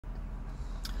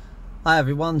Hi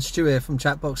everyone, Stu here from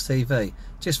Chatbox TV.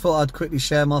 Just thought I'd quickly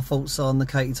share my thoughts on the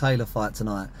Katie Taylor fight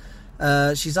tonight.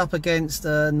 She's up against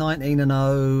a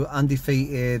 19-0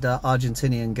 undefeated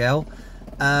Argentinian girl,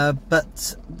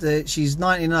 but she's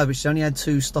 19-0, but she only had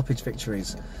 2 stoppage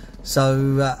victories.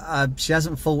 So she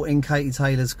hasn't fought in Katie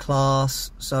Taylor's class,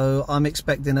 so I'm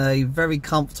expecting a very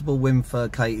comfortable win for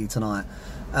Katie tonight.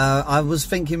 I was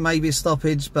thinking maybe a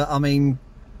stoppage, but I mean,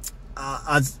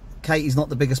 Katie's not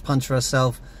the biggest puncher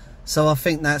herself, so I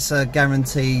think that's a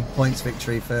guaranteed points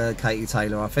victory for Katie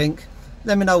Taylor, I think.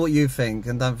 Let me know what you think,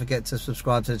 and don't forget to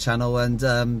subscribe to the channel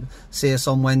and see us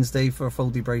on Wednesday for a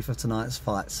full debrief of tonight's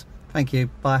fights. Thank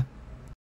you. Bye.